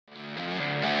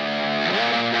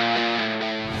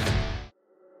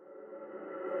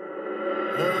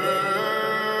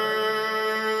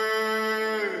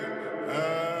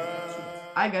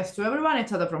I guess to everyone.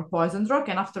 It's Ada from Poison Rock,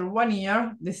 and after 1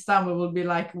 year, this time we will be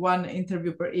like one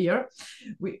interview per year.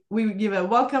 We give a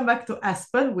welcome back to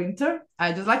Espen Winther.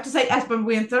 I just like to say Espen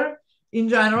Winther in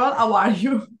general. How are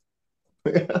you?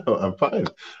 Yeah, I'm fine.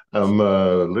 I'm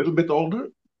a little bit older,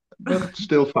 but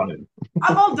still fine.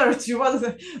 I'm older too. What is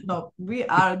it? No, we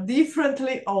are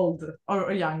differently old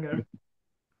or younger.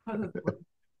 How does it work?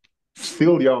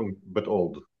 Still young, but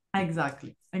old.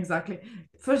 Exactly, exactly.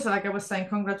 First, like I was saying,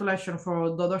 congratulations for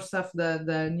Daudarstev,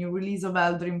 the new release of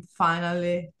Eldrim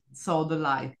finally saw the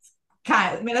light.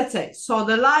 I mean, let's say, saw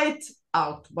the light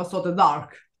out, but saw the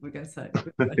dark, we can say.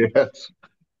 Yes,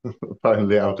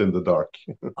 finally out in the dark.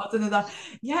 Out in the dark.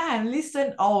 Yeah, and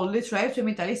listen all, literally, I have to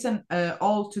admit, I listen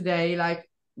all today, like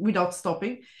without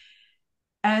stopping.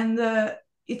 And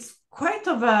it's quite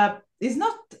of a, it's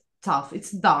not tough,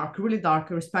 it's dark, really dark,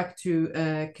 respect to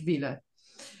Kvile.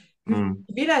 Mm,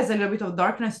 Villa has a little bit of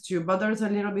darkness too, but there's a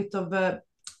little bit of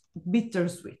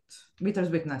bittersweet,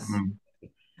 bittersweetness. mm,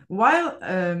 While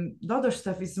the other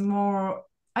stuff is more,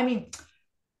 I mean,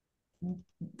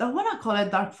 I want to call it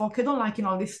dark folk. I don't like,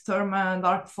 this term,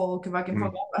 dark folk, back and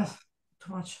forth, mm.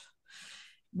 too much.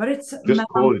 But it's Just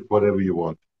call it whatever you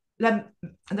want. like,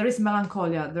 there is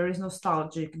melancholia, there is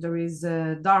nostalgic, there is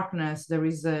darkness, there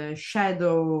is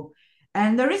shadow,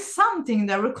 and there is something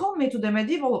that recall me to the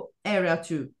medieval area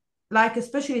too. Like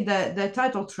especially the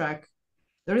title track,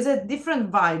 there is a different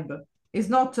vibe. It's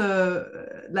not,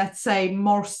 let's say,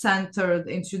 more centered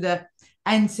into the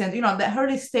ancient, the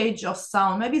early stage of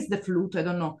sound. Maybe it's the flute, I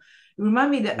don't know. You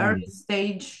remind me the early Mm.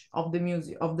 stage of the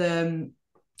music, of the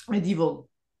medieval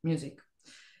music.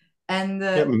 And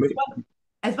Yeah,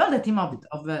 as well, the theme I need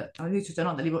to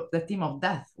know, the theme of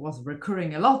death was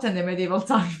recurring a lot in the medieval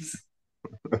times.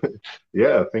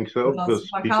 yeah, I think so. That's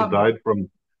Because macabre.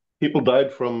 people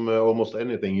died from almost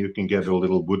anything. You can get a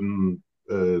little wooden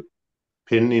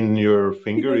pin in your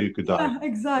finger, you could die. Yeah,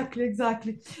 exactly,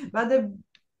 exactly. But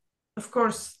of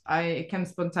course, it came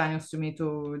spontaneous to me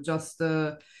to just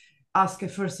ask,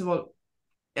 first of all,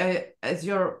 as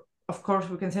your, of course,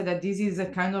 we can say that this is a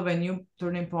kind of a new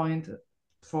turning point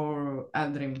for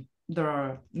Eldrim. There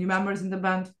are new members in the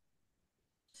band,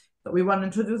 but we want to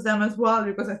introduce them as well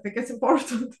because I think it's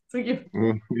important to give.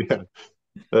 Mm, yeah.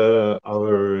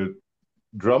 Our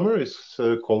drummer is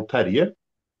called Terje.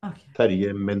 Okay.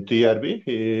 Terje Mentyjärvi.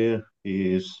 He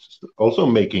is also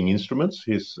making instruments.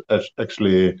 He's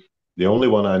actually the only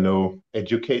one I know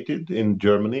educated in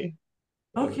Germany,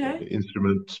 Okay.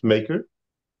 instrument maker.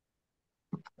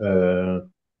 Uh,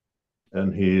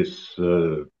 and he's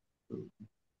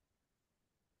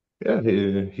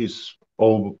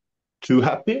all too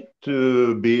happy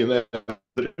to be in a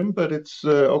dream, but it's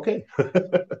okay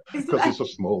because he's Exactly. so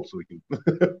small, so we can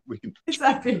we can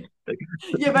Exactly.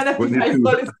 Yeah, but when he's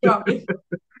Epiphyte too is coming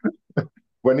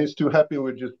when he's too happy,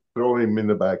 we just throw him in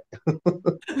the back.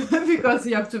 because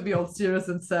you have to be all serious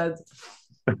and sad.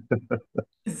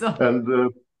 So,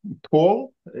 And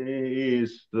Paul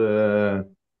is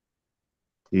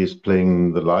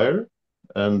playing the lyre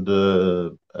and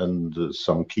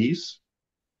some keys.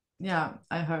 yeah,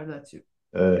 I heard that too.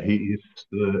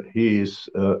 He is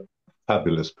a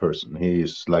fabulous person. He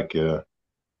is like a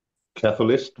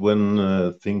Catholist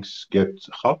when things get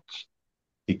hot.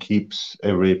 He keeps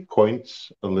every point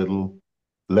a little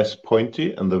less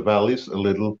pointy and the valleys a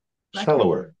little Like,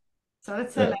 shallower. so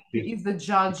let's say Yeah, like he is the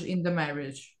judge in the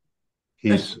marriage.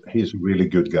 That's he's a really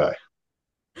good guy.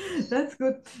 that's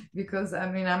good because I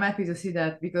mean I'm happy to see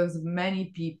that because many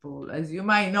people, as you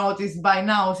might notice by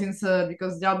now, since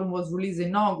because the album was released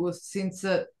in August, since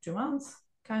 2 months,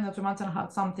 kind of 2 months and a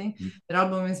half, something, the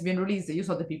album has been released. You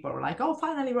saw the people were like, "Oh,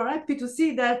 finally, we're happy to see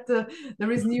that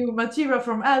there is new material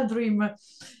from Eldrim,"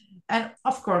 and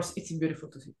of course, it's beautiful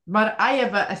to see. But I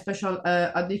have a special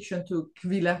addiction to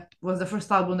Kvile. Was the first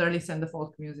album that I listened to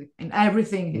folk music in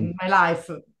everything in my life.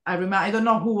 I remember, I don't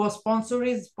know who was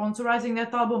sponsorizing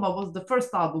that album, but it was the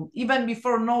first album, even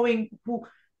before knowing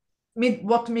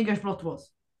what Migersblot was.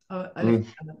 I listened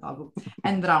Mm, to that album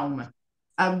and Draume.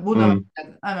 I would not.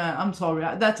 mm. I'm sorry.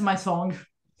 That's my song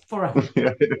forever.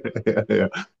 Yeah, yeah, yeah,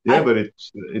 yeah. I, But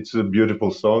it's a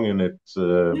beautiful song, and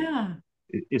yeah,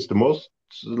 it's the most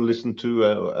listened to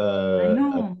I at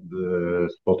know.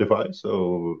 Spotify, so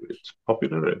it's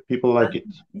popular. People But like it.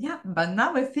 yeah, but now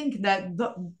I think that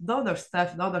the other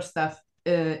stuff,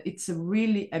 it's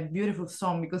really a beautiful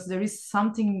song because there is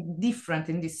something different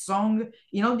in this song.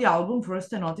 The album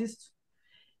first I noticed,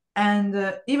 and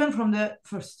even from the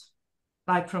first,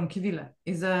 like from Kivile,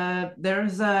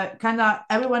 there's a kind of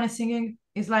everyone is singing.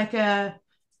 It's like I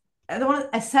don't want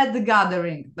a sad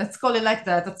gathering. Let's call it like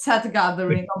that. A sad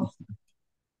gathering.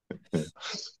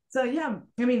 So yeah,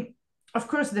 I mean, of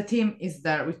course, the theme is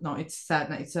there with no, it's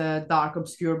sad, it's dark,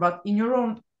 obscure. But in your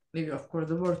own, leave of course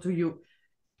the word to you.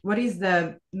 What is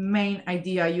the main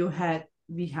idea you had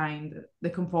behind the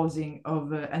composing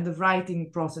of and the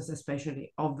writing process,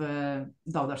 especially of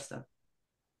Daudarstev?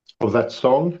 Of that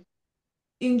song,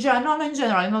 Not in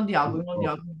general, not the album, not the oh,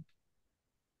 album.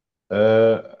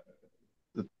 uh,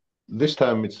 this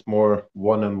time it's more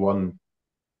one-on-one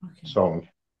Okay, song.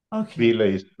 okay, Vila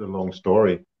is a long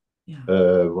story, yeah,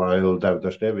 while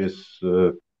Daudarstev is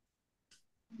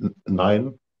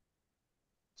nine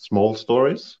small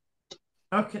stories,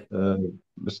 okay, uh,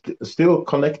 still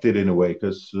connected in a way,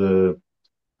 because a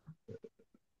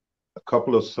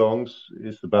couple of songs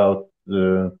is about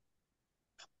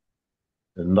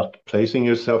not placing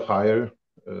yourself higher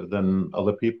than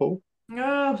other people.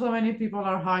 so many people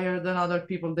are higher than other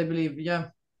people, they believe. Yeah,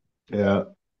 Yeah,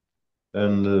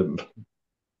 and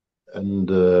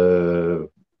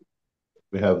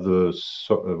we have the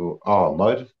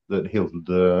Amar that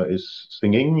Hilde is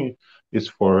singing is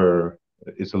for her.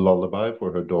 It's a lullaby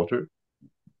for her daughter,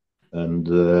 and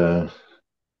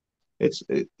it's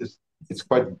it's it's it's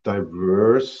great. quite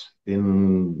diverse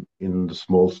in the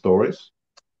small stories.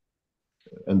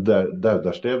 And the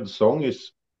Daudarstev song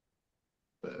is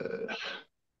uh,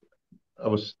 I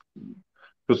was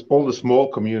because all the small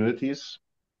communities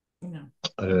Yeah,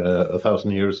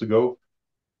 1,000 years ago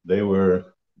they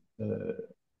were uh,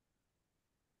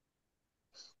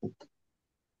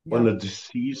 when yeah, a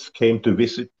disease came to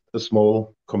visit a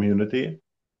small community,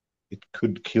 it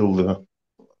could kill the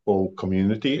whole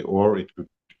community, or it could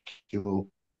kill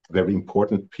very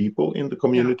important people in the yeah,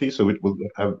 community. So it will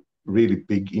have really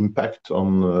big impact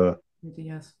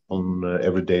yes. on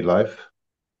everyday life.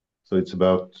 So it's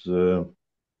about yeah,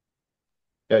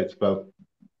 it's about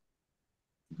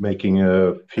making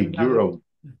a And gather.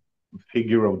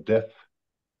 figure of death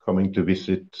coming to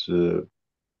visit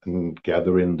and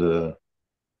gather in the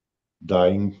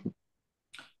dying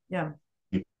Yeah,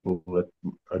 people that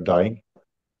are dying.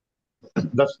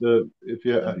 That's the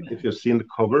if you've seen the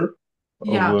cover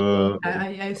yeah.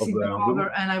 I've of seen the the album,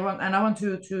 cover, and I want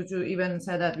to even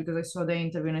say that because I saw the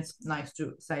interview, and it's nice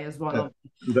to say as well uh, of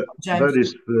that that James.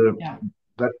 is Yeah,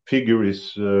 that figure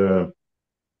is uh,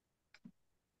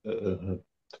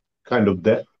 kind of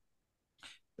death,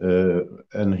 uh,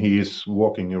 and he is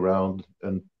walking around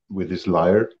and with his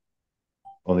lyre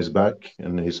on his back,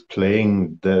 and he's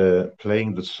playing the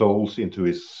souls into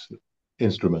his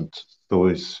instrument. So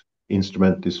his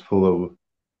instrument is full of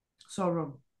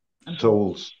sorrow and pain.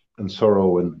 souls and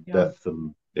sorrow and Yeah, death,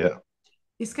 and yeah.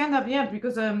 it's kind of yeah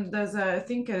because there's I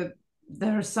think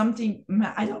there's something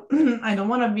I don't I don't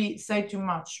want to be say too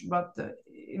much, but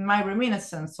in my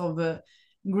reminiscence of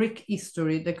Greek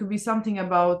history, there could be something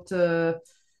about.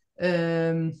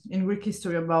 In Greek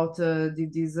history about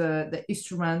the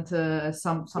instrument,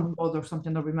 some god or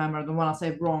something. I don't remember. I don't want to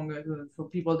say wrong for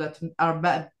people that are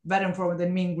better informed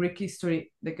than me in Greek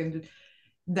history. They can do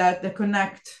that. They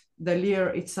connect the lyre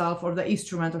itself or the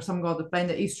instrument or some god playing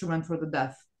the instrument for the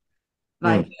death,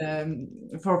 like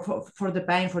Mm. for the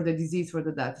pain, for the disease, for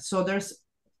the death. So there's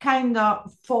kind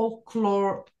of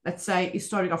folklore, let's say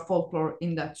historical folklore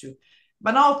in that too,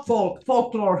 but not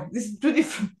folklore. This is two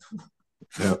different.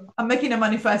 Yeah. I'm making a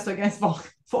manifesto against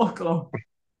folklore.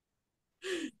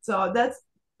 So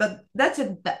that's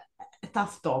a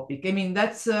tough topic. I mean,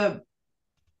 that's a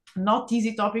not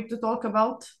easy topic to talk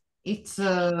about. It's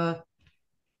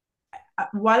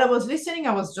while I was listening,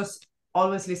 I was just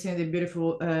always listening to the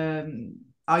beautiful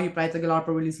how you play Tagalapa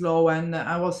really slow, and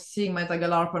I was seeing my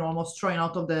Tagalapa and almost throwing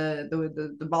out of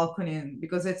the balcony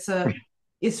because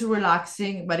it's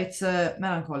relaxing, but it's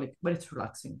melancholic, but it's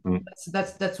relaxing. Mm.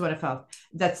 That's what I felt.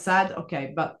 That's sad,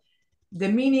 okay, but the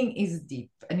meaning is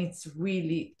deep and it's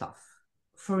really tough.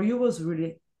 For you was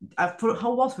really for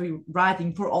how was for you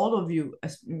writing for all of you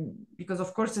because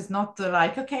of course it's not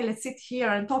like okay let's sit here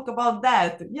and talk about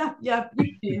that yeah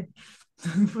yippee.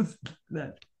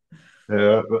 That.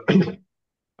 Uh,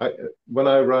 I, when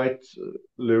I write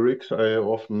lyrics, I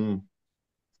often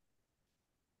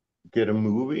get a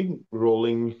movie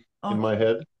rolling in my Okay,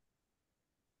 head,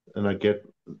 and I get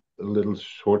a little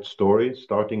short story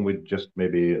starting with just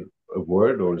maybe a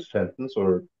word or a sentence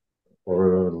or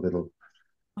a little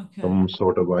okay, some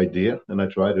sort of idea, and I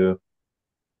try to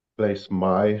place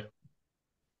my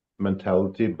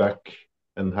mentality back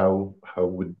and how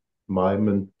would my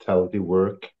mentality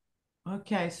work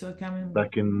okay, so coming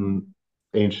back in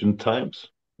ancient times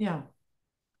yeah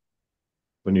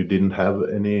when you didn't have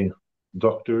any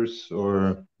doctors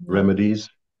or no remedies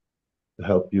to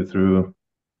help you through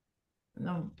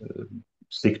no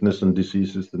sickness and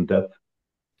diseases and death.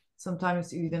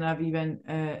 sometimes you didn't have even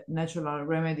a natural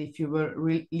remedy if you were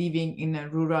living in a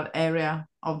rural area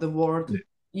of the world.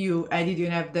 You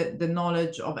didn't have the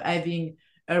knowledge of having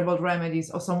herbal remedies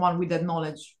or someone with that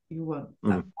knowledge. You were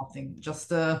nothing,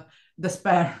 just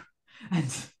despair, and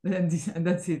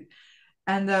that's it.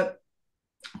 And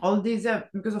all these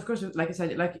because of course like I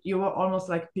said, like you were almost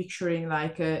like picturing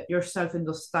like yourself in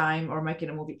those time or making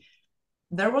a movie.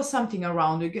 There was something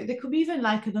around you. There could be even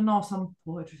like I don't know some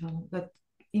poetry something that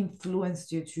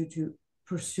influenced you to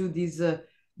pursue this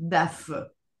death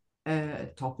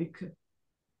topic.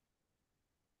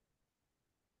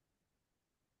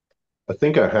 I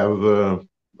think I have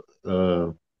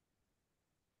uh,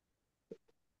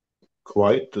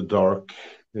 quite a dark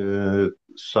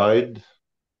side,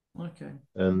 Okay.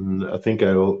 and I think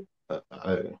I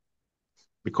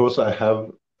because I have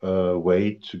a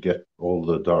way to get all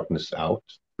the darkness out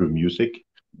through music.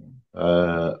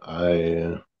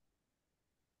 I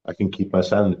can keep my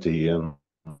sanity and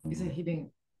Is a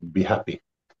hidden. be happy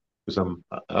because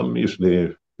I'm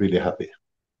usually really happy.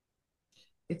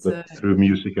 It's But a through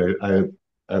music,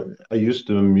 I use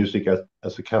the music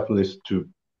as a catalyst to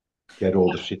get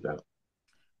all the shit out.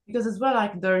 because as well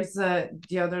like there is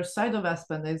the other side of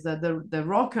Aspen is that the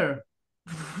rocker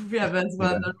we have as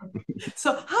well. Yeah. So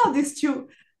how these two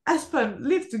Aspen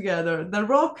live together? The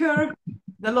rocker,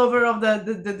 the lover of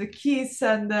the Kiss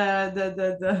and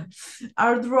the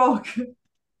hard rock.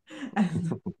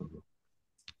 And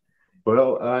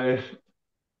Well,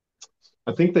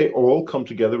 I think they all come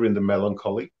together in the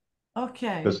melancholy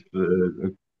okay, because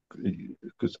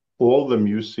all the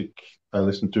music I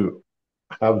listen to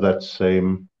have that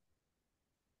same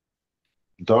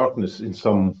darkness in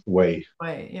some way.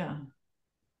 wait, yeah,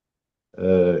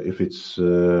 If it's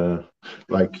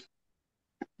like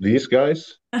these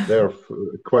guys, they're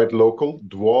quite local.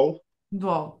 Dwall,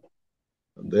 wow,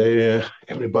 they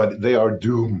are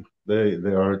doom. They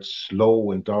are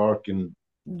slow and dark and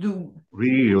Doom.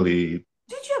 really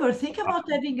Did you ever think about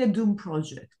having a Doom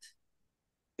project?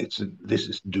 this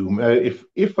is doom.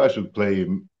 If I should play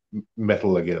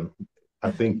metal again,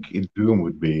 I think doom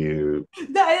would be.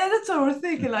 That's what we're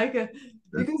thinking, like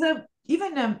because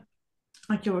even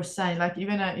like you were saying, like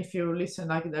even if you listen,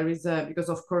 like there is because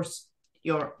of course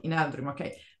you're in Eldrim,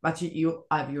 okay, but you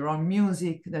have your own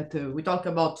music that we talk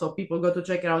about, so people go to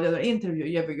check out the other interview.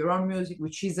 You have your own music,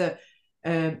 which is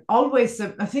always.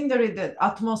 I think there is the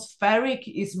atmospheric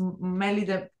is mainly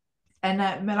the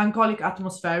and melancholic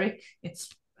atmospheric. It's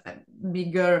a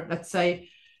bigger, let's say,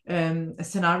 a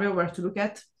scenario where to look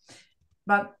at,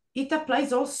 but it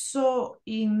applies also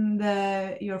in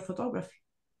your photography.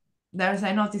 There's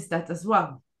I noticed that as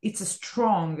well. It's a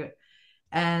strong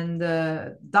and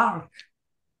dark.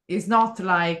 It's not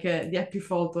like the happy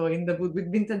photo in the boot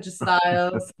with vintage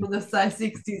styles, from the style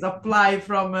 60s apply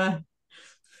from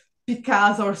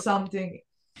Picasso or something.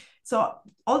 So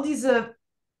all these,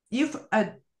 if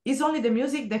is only the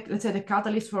music that let's say the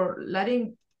catalyst for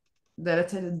letting the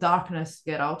let's say the darkness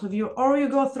get out of you, or you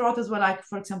go throughout as well, like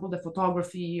for example the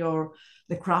photography or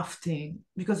the crafting,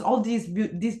 because all this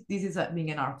is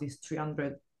being an artist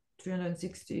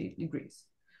 360 degrees.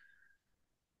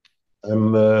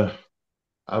 I'm.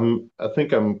 I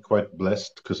think I'm quite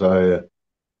blessed because I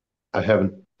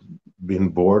haven't been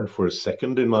bored for a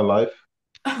second in my life.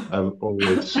 I've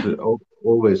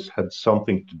always had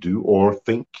something to do or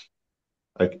think.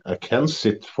 I can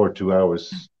sit for 2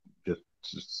 hours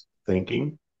just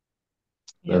thinking,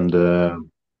 Yeah, and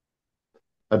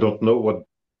I don't know what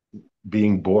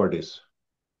being bored is.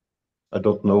 I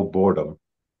don't know boredom.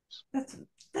 that's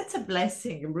that's a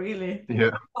blessing, really.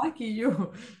 Yeah. Lucky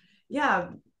you. Yeah,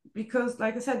 because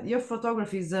like I said, your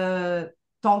photography is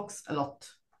talks a lot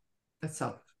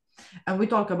itself. And we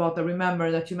talk about, I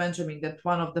remember that you mentioned me that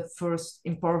one of the first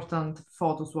important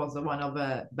photos was the one of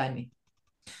Benny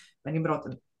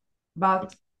Broughton.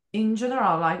 But in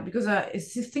general, like, because I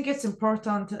think it's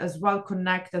important as well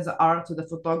connect as art to the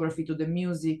photography, to the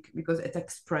music, because it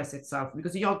expresses itself.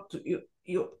 Because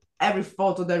you every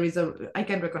photo there is I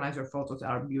can recognize your photos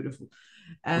are beautiful.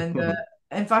 And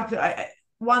in fact,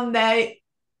 one day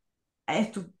I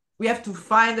have to we have to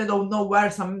find I don't know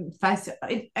where some festival,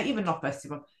 even not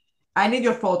festival. I need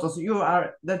your photos. You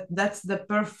are that's the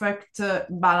perfect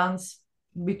balance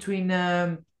between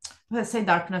let's say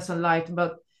darkness and light,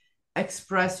 but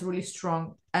express really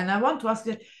strong. And I want to ask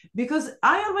you because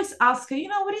I always ask,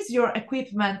 what is your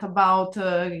equipment about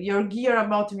your gear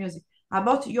about music,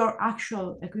 about your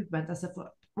actual equipment as a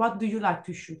what do you like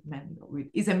to shoot men with?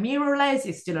 Is a mirrorless?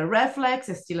 Is still a reflex?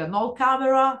 Is still an old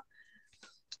camera?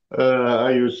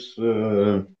 I use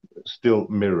still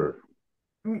mirror.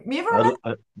 Mirrorless?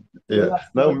 I, yeah. That's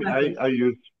Now cool. Exactly. I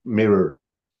use mirror.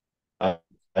 I,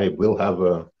 I will have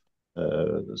a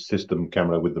system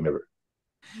camera with the mirror.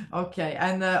 Okay,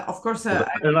 and of course,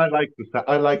 And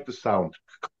I like the sound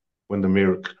when the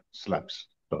mirror slaps.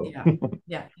 So yeah,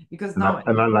 yeah, because now,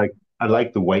 and I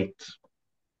like the weight.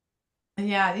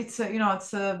 yeah, it's it's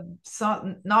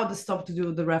so now they stopped to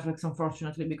do the reflex,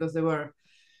 unfortunately, because they were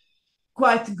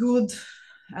quite good,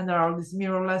 and there are these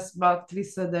mirrorless, but at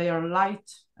least they are light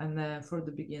and for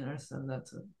the beginners, and that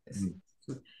is Mm.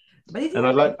 good. But it And is,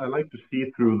 I like to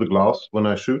see through the glass when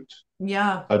I shoot.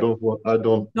 yeah, I don't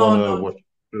no, want no, to watch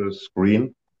the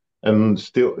screen. And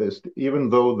still, even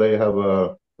though they have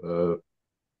a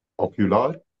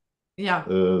ocular, yeah.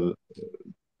 uh,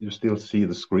 you still see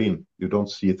the screen. You don't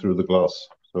see through the glass.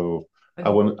 So I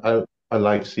And want I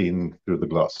like seeing through the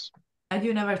glass.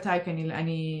 you never take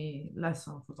any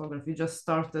lesson on photography. You just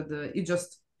started. You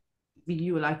just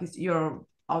video like it's your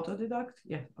autodidact.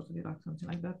 Yeah, autodidact, something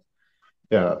like that.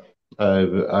 Yeah,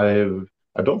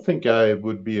 I don't think I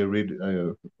would be a really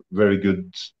very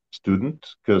good student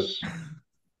because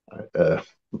uh,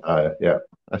 yeah,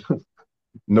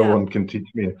 no Yeah, one can teach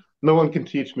me. No one can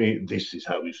teach me this is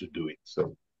how you should do it.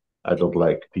 So I don't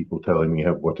like people telling me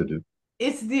how what to do.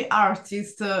 it's the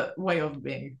artist way of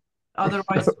being.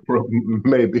 Otherwise,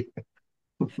 Maybe.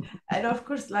 and of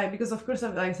course, like because of course,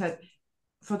 like I said,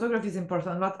 photography is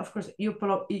important, but of course, you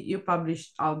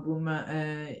published album,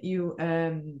 you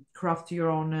craft your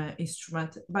own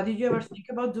instrument. But did you ever think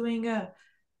about doing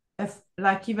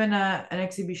like even an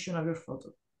exhibition of your photo?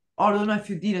 Or I don't know if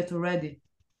you did it already.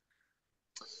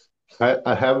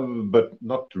 I have, but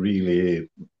not really.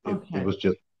 It Okay. was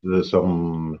just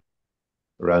some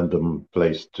random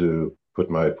place to put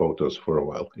my photos for a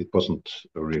while. It wasn't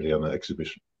really an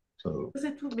exhibition. So Because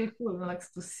it would be cool, like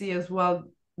to see as well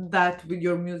that with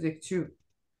your music too.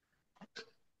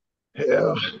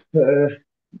 yeah,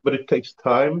 but it takes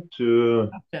time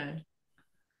Okay.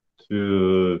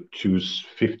 to choose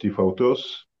 50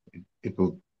 photos. It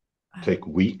will take a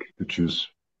week to choose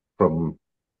from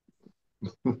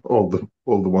all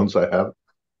the ones I have,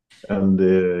 and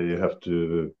you have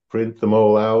to print them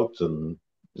all out. And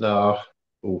no,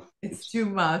 oh, It's too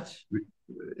much.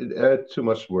 too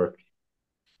much work.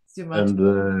 It's too much.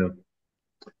 And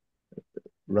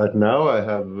right now, I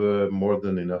have more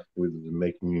than enough with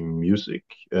making music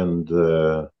and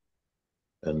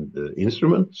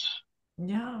instruments.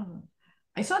 Yeah.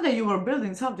 I saw that you were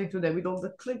building something today with all the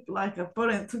clip like I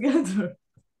put it together.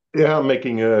 Yeah, I'm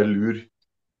making a lure.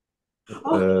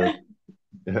 Uh, Okay.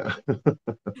 yeah,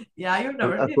 Yeah, you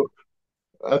and never did.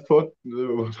 I thought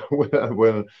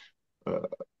when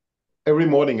every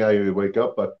morning I wake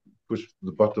up, I push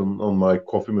the button on my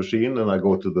coffee machine and I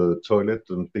go to the toilet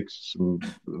and fix some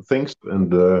things,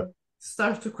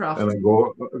 Start to and craft. I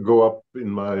go up in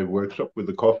my workshop with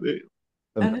the coffee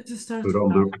and And it just start to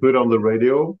craft. put on the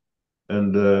radio,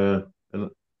 and uh, and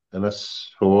and I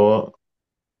saw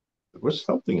there was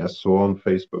something I saw on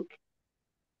Facebook.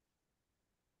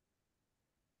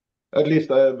 At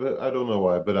least I don't know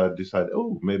why, but I decided,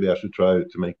 oh, maybe I should try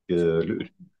to make lure.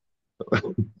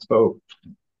 So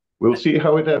we'll see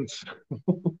how it ends.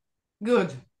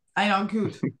 Good. I know,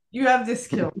 good. You have this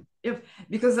skill. If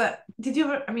because did you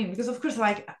ever? I mean, because of course,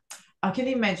 like I can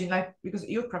imagine, like because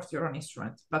you craft your own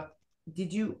instrument, but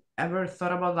did you ever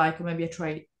thought about like maybe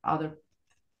try other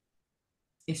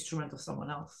instrument of someone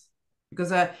else?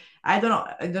 Because I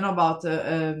don't know about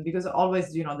because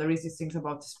always there is these things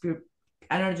about spirit,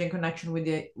 energy and connection with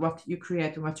what you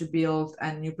create and what you build,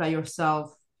 and you play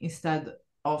yourself instead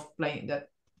of playing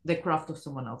the craft of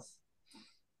someone else.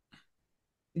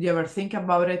 Did you ever think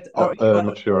about it, or I'm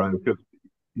not sure. Because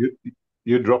you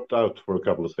you dropped out for a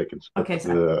couple of seconds, but okay,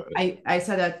 so I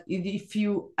said that if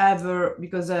you ever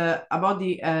because about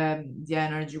the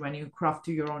energy when you craft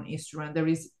your own instrument, there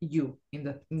is you in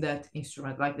that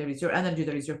instrument, like there is your energy,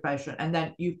 there is your passion, and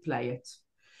then you play it.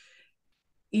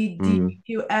 Did mm,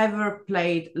 you ever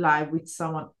played live with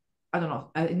someone? I don't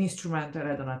know, an instrument,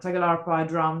 I don't know, tagalarpa,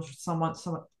 drums, someone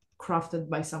crafted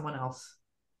by someone else.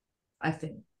 I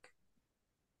think.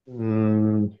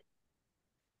 mm,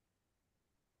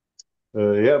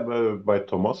 yeah, by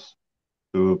Thomas,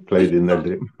 who Which played in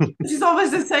Eldrim. is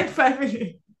always the same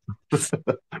family.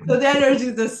 So the energy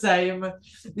is the same.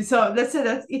 So let's say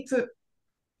that it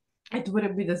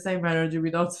wouldn't be the same energy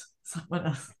without someone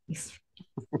else.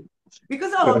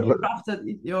 Because all of you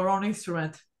crafted your own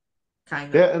instrument,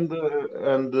 kind of. Yeah,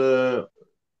 and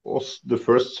was the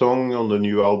first song on the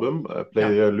new album, Yeah.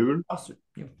 Play a Lure, Also,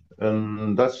 you.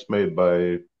 and that's made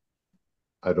by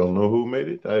I don't know who made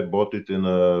it. I bought it in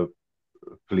a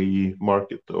flea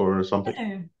market or something.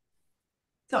 Yeah.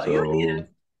 So you So did it.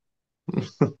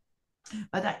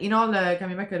 But in all,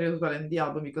 coming back as well in the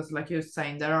album, because like you're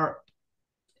saying, there are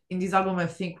in this album, I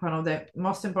think one of the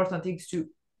most important things to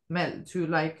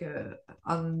like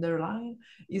underline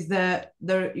is that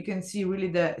there you can see really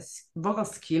the vocal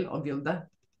skill of Vilde.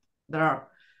 They are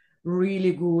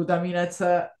really good. I mean, it's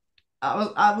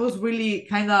I was really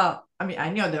kind of. I mean,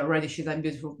 I knew that already. She's a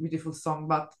beautiful, beautiful song,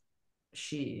 but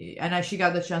she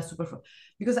got the chance to perform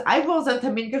because I wasn't a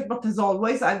Mingersblot as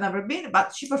always. I've never been,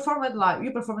 but she performed live.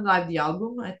 You performed live the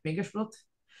album at Mingersblot,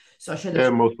 so she had a yeah,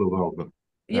 most of the album.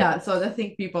 Yeah. yeah. So I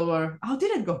think people were. How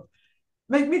did it go?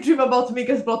 Make me dream about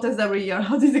Mingersblot as every year.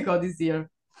 How did it go this year?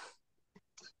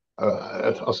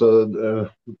 Also,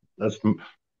 that's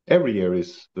every year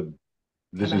is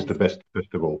this is the Amazing. best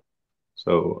festival.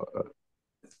 So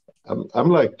I'm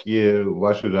like, yeah,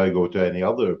 why should I go to any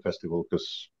other festival?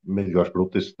 Because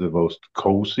Midgårdsblot is the most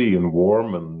cozy and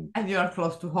warm, and And you are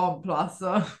close to home, plus.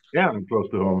 yeah, I'm close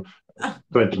to home,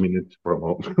 20 minutes from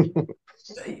home.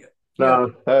 You're,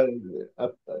 No,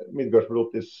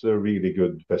 Midgårdsblot is a really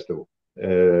good festival.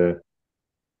 Uh,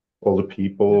 all the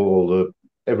people,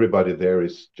 yeah. everybody there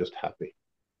is just happy.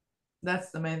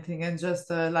 That's the main thing. And just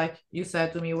like you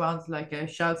said to me once, like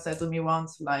Shad said to me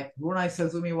once, like Brunei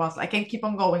said to me once, I can keep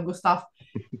on going, Gustav.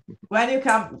 When you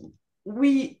come,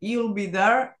 you'll be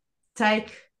there.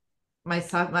 Take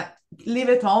myself, leave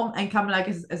it home and come like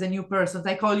as a new person.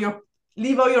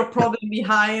 Leave all your problem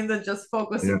behind and just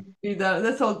focus Yeah, on be there.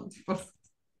 That's all.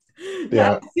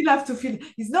 Yeah, yeah, I still have to feel.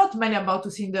 It's not mainly about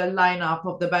to see the lineup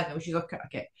of the band, which is okay,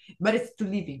 okay, but it's to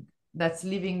living. That's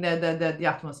living the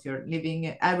atmosphere, living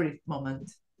every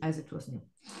moment as it was new.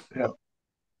 yeah.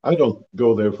 I don't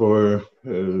go there for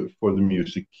the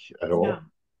music at Yeah, all,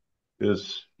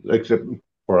 because except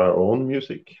for our own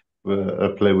music. I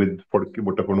play with folk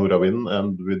borta for Nordavind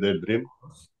and with Eldrim.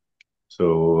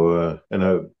 So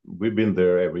we've been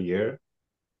there every year.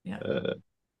 yeah. Uh,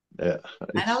 yeah,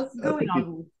 And I it's was I going think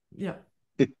on, yeah.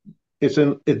 it it's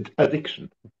an addiction.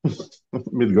 And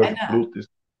Midgårdsblot is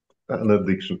an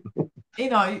addiction.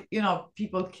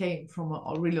 people came from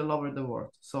really all over the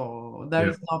world. So there Yeah,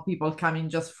 is no people coming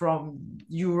just from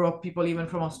Europe, people even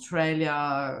from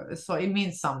Australia. So it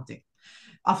means something.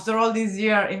 After all this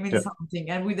year, it yeah. means something.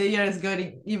 And with the year is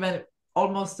going even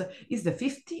almost, is the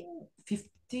 50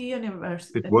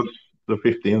 It was anniversary the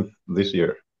 15th this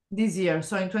year. this year.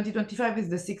 So in 2025 is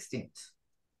the 16th.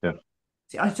 Yeah.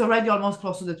 See, it's already almost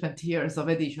close to the 20 years of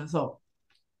edition. So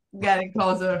getting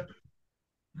closer.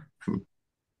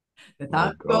 The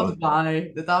Oh time goes God.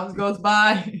 by. The time goes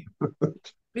by.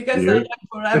 We can The stay years, young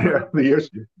yeah, forever. the years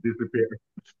disappear.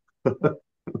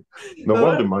 No No,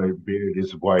 wonder my beard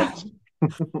is white.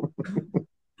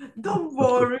 don't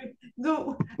worry.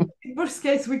 No, in worst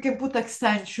case, we can put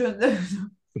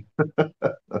extension.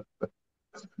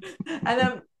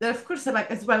 And of course,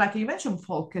 like as well, like you mentioned,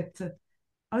 Folket.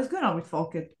 I was going on with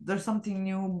Folket. There's something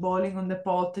new boiling on the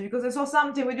pot because I saw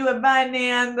something with you and Benny,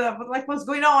 and but like, what's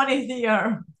going on in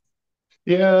here?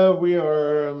 Yeah, we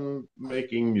are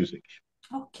making music.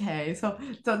 Okay, so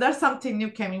there's something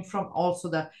new coming from also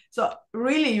that. So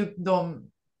really, you don't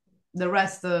the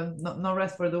rest, no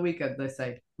rest for the weekend, they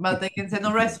say, but they can say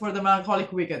no rest for the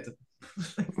melancholic weekend.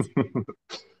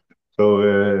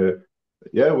 So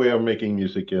yeah, we are making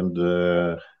music, and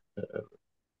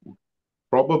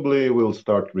probably we'll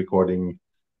start recording.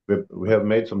 We have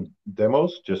made some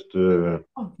demos just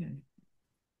Okay,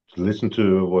 to listen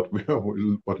to what we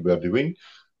are doing,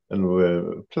 and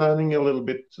we're planning a little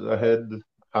bit ahead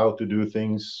how to do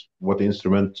things, what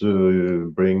instrument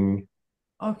to bring,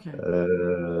 okay.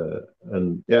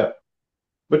 and yeah.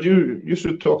 But you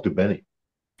should talk to Benny.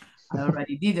 I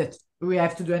already did it. We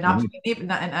have to do Mhm.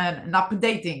 an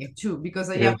updating too, because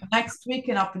I Yeah. have next week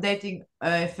an updating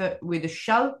with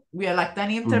Shell. We are like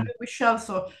an Mhm. interview with Shell,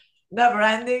 so never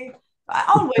ending.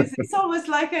 It's always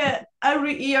like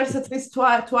every year, so at least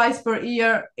twice per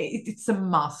year. It's a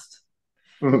must.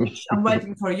 I'm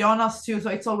waiting for Jonas too, so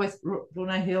it's always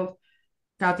Runa Hill,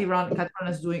 Kati Ran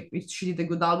is doing. She did a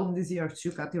good album this year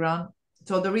too, Kati Ran.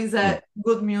 So there is a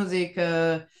good music.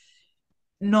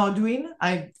 Nodwin,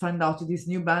 I found out this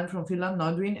new band from Finland,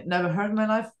 Nodwin. Never heard in my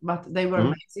life, but they were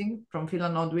Mhm. amazing from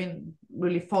Finland. Nodwin,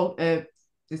 really folk.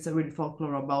 It's a really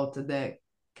folklore about the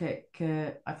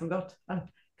I forgot.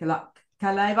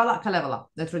 Kalevala,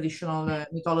 the traditional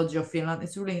mythology of Finland.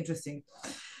 It's really interesting,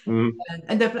 Mhm.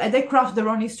 and they craft their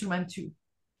own instrument too.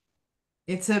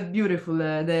 It's a beautiful.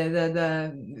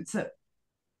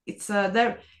 It's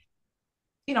there.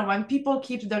 When people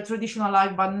keep their traditional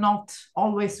life, but not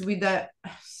always with the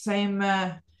same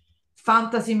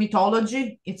fantasy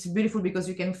mythology. It's beautiful because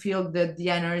you can feel the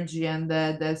energy and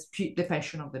the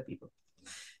passion of the people.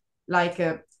 Like,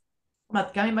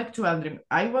 but coming back to Eldrim,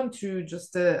 I want to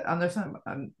just understand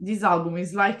this album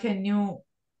is like a new,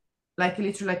 like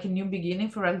literally like a new beginning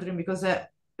for Eldrim because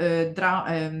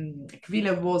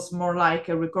Kvile was more like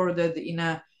recorded in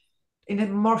a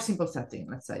more simple setting,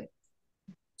 let's say.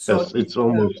 So Yes, it's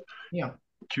almost yeah,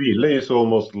 Kvile is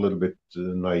almost a little bit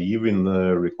naive in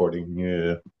the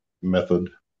recording method.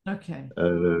 okay,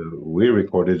 We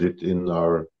recorded it in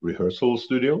our rehearsal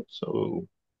studio, so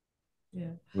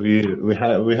yeah, we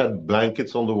had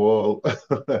blankets on the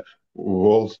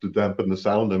walls to dampen the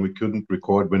sound, and we couldn't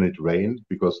record when it rained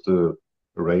because the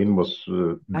rain was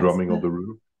that's drumming on the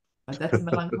roof. that's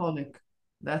melancholic.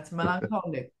 That's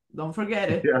melancholic. Don't forget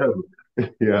it. Yeah,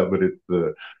 yeah, but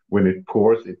when it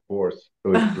pours.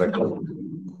 So it's like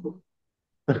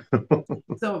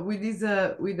So with this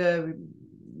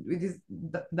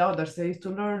Daudarstev to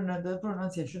learn the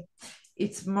pronunciation,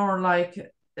 it's more like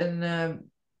an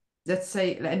let's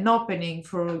say an opening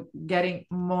for getting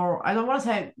more. I don't want to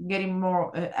say getting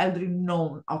more Eldrin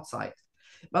known outside,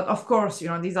 but of course,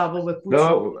 this album will put you.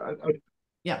 no,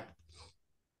 Yeah,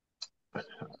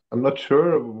 I'm not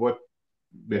sure what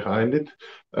behind it.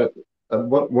 Uh,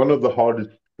 one of the hardest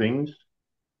things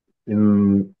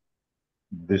in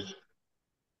this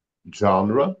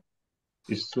genre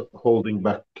is holding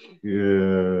back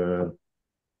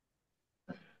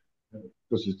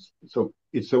because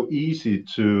it's so easy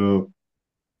to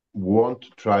want to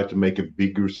try to make a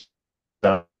bigger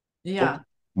sound, yeah,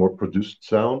 more produced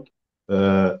sound,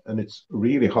 and it's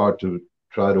really hard to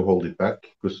try to hold it back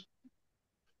because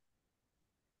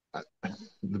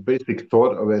the basic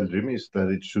thought of Eldrim is that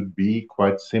it should be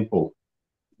quite simple.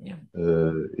 yeah,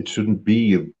 It shouldn't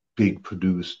be a big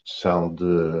produced sound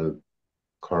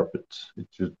carpet. It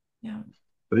should, yeah,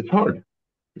 but it's hard.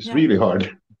 It's yeah. really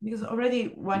hard. Because already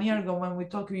 1 year ago when we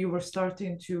talked, you were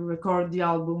starting to record the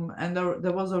album, and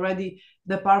there was already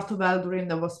the part of Eldrin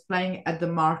that was playing at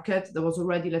the market that was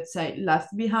already, let's say,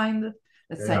 left behind,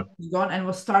 let's say, Yeah. gone, and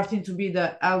was starting to be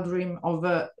the Eldrim of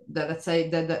the, let's say,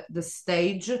 the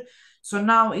stage. So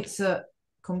now it's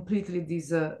completely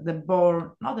the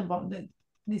born, not the born,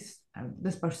 this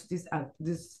person,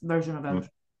 this version of Mm. Eldrim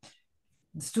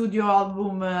studio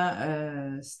album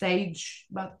stage,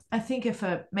 but I think if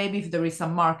maybe if there is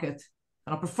some market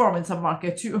and a performance some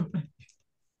market too.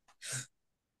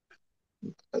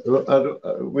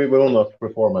 We will not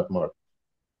perform at Mark.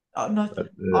 Oh, not Uh,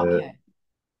 okay,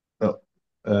 no.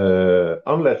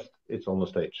 Unless it's on the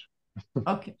stage.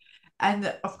 okay. And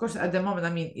of course, at the moment, I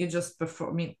mean, you just perform.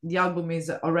 I mean, the album is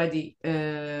already.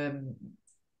 I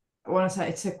want to say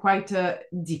it's a quite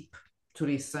deep to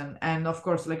listen, and of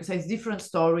course, like I say, it's different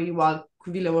story. While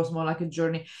Cuvilla was more like a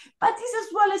journey, but this as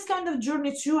well is kind of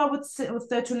journey too. I would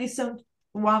say to listen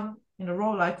one in a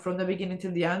row, like from the beginning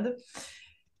till the end.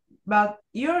 But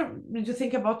did you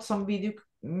think about some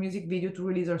music video to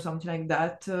release or something like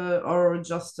that, or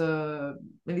just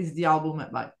release the album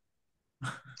at like?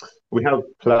 We have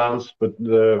plans, but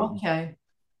Okay,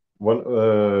 we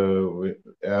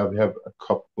have a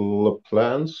couple of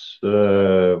plans.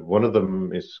 One of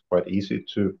them is quite easy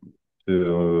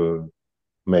to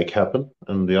make happen,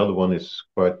 and the other one is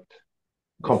quite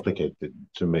complicated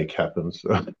to make happen. So,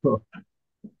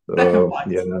 black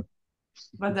and yeah, white.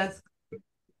 But that's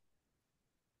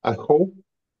I hope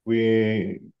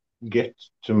we get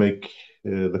to make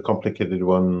the complicated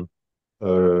one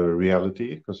a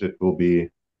reality because it will be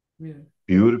yeah.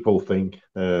 beautiful thing.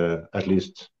 At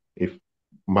least if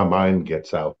my mind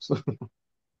gets out.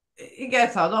 It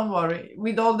gets out. Don't worry.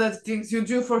 With all the things you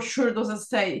do, for sure doesn't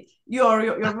stay.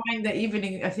 Your mind the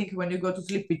evening. I think when you go to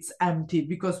sleep, it's empty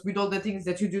because with all the things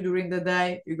that you do during the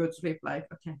day, you go to sleep like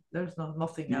okay, there's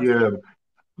nothing else. Yeah,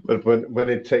 but when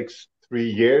it takes 3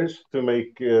 years to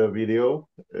make a video,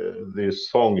 this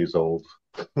song is old.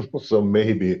 So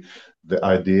maybe the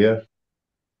idea,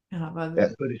 Yeah, yeah,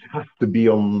 but it has to be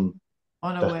on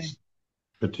on a that way.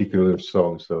 particular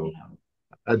song. So Yeah.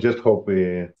 I just hope we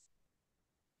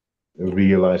Yeah.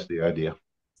 realize the idea.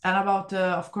 And about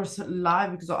of course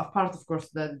live because apart of course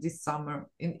that this summer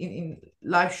in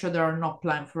live show there are not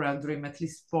planned for Eldrim at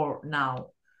least for now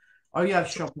or you have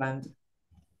show planned.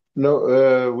 No,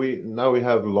 we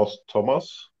have lost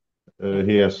Thomas. Yeah.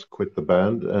 He has quit the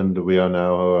band, and we are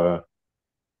now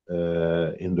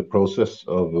in the process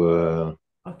of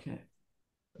Okay.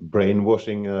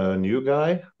 brainwashing a new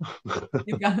guy.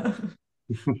 You can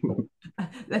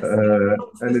let's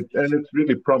see. And it's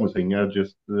really promising. I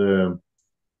just uh,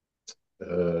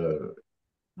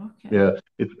 Okay. yeah,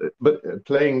 it's but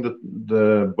playing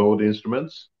the bowed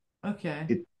instruments. Okay.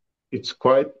 It it's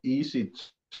quite easy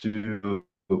to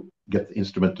get the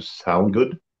instrument to sound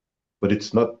good, but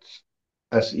it's not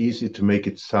as easy to make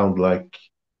it sound like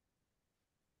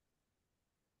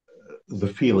the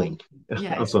feeling.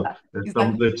 Yeah, Also, it's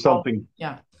like there's oh, something.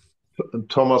 yeah.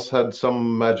 Thomas had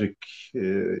some magic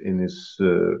in his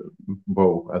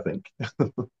bow, I think.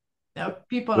 Yeah,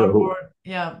 people are So, more,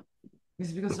 yeah.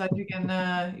 It's because like you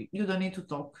can you don't need to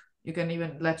talk. You can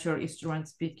even let your instrument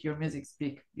speak, your music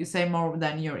speak. You say more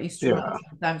than your instrument yeah,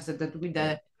 sometimes that with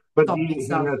yeah. the But topic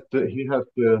stuff.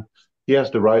 he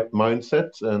has the right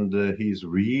mindset, and he's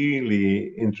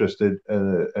really interested,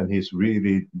 and he's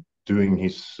really doing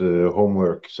his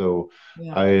homework. So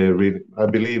Yeah, I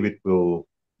believe it will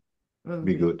will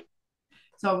be be. good.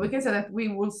 So we can say that we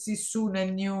will see soon a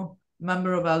new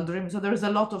member of Eldrim. So there's a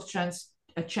lot of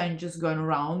changes going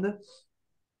around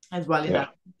as well in that.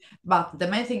 Yeah, But the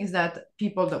main thing is that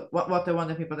people, what I want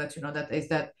the people that you know that is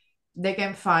that they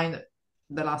can find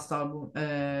the last album,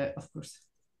 of course,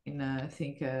 in I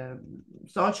think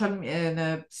social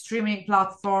in streaming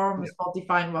platform, yeah.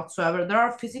 Spotify, and whatsoever. There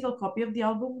are physical copy of the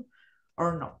album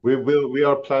or no? We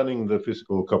are planning the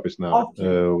physical copies now. Okay,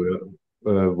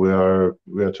 We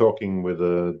are talking with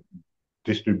a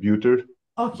distributor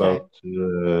okay. about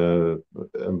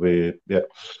and we yeah.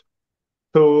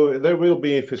 So there will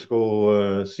be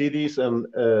physical CDs and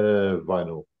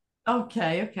vinyl.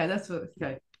 Okay, okay, that's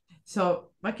okay. So,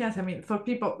 I can't, I mean, for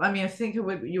people, I mean, I think you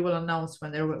will announce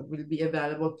when there will be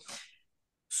available.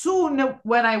 Soon,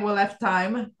 when I will have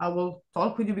time, I will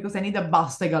talk with you because I need a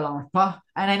bass Tagalarpa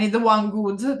and I need the one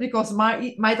good because my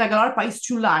Tagalarpa is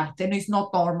too light and it's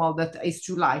not normal that it's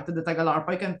too light, the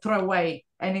Tagalarpa. You can throw away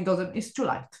and it doesn't, it's too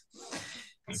light.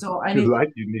 So I Too need, light?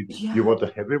 You yeah, want a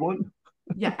heavy one?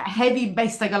 yeah, a heavy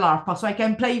bass Tagalarpa so I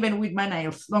can play even with my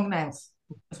nails, long nails.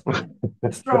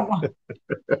 A strong one.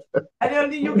 And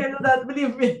only you can do that,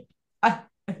 believe me. But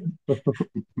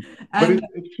And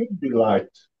it should be light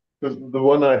because the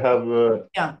one I have,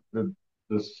 yeah, the,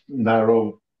 this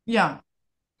narrow yeah.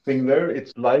 thing there,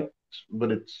 it's light,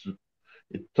 but it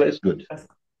plays good.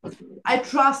 I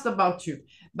trust about you.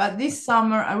 But this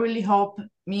summer, I really hope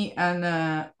me and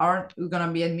Art are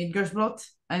gonna be at Midgårdsblot,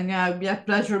 and it'll be a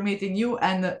pleasure meeting you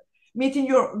and meeting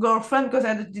your girlfriend because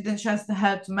I didn't chance to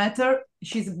have to meet her.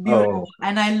 She's beautiful, Oh,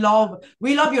 and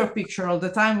we love your picture all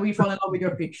the time. We fall in love with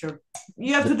your picture.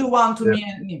 You have to do one to yeah. me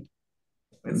and me.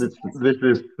 It's This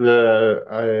is,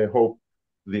 I hope,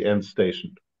 the end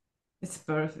station. it's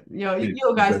perfect. You She's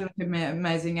the guys best. look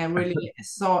amazing. I really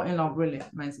so in love. Really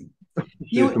amazing.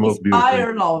 She's You the most beautiful.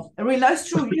 inspire love. Really, that's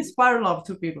true. You inspire love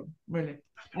to people. Really.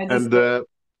 I just And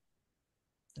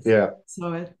yeah,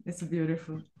 so it's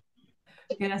beautiful.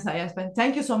 Can I say, Espen?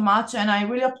 Thank you so much, and I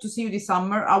really hope to see you this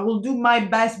summer. I will do my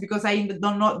best because I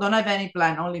don't have any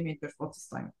plan, only meet for this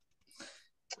time.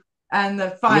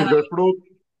 And finally, Midgårdsblot,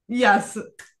 yes,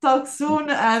 talk soon,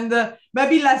 and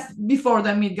maybe less before the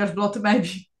Midgårdsblot,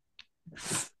 maybe.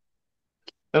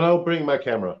 and I'll bring my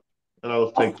camera and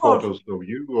I'll Of take course. photos of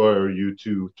you or you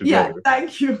two Yeah, together.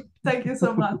 thank you. Thank you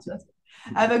so much.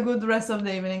 Have a good rest of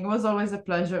the evening. It was always a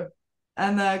pleasure.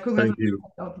 And Thank congratulations. you.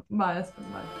 Bye,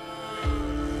 Espen. Bye.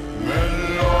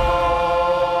 Melon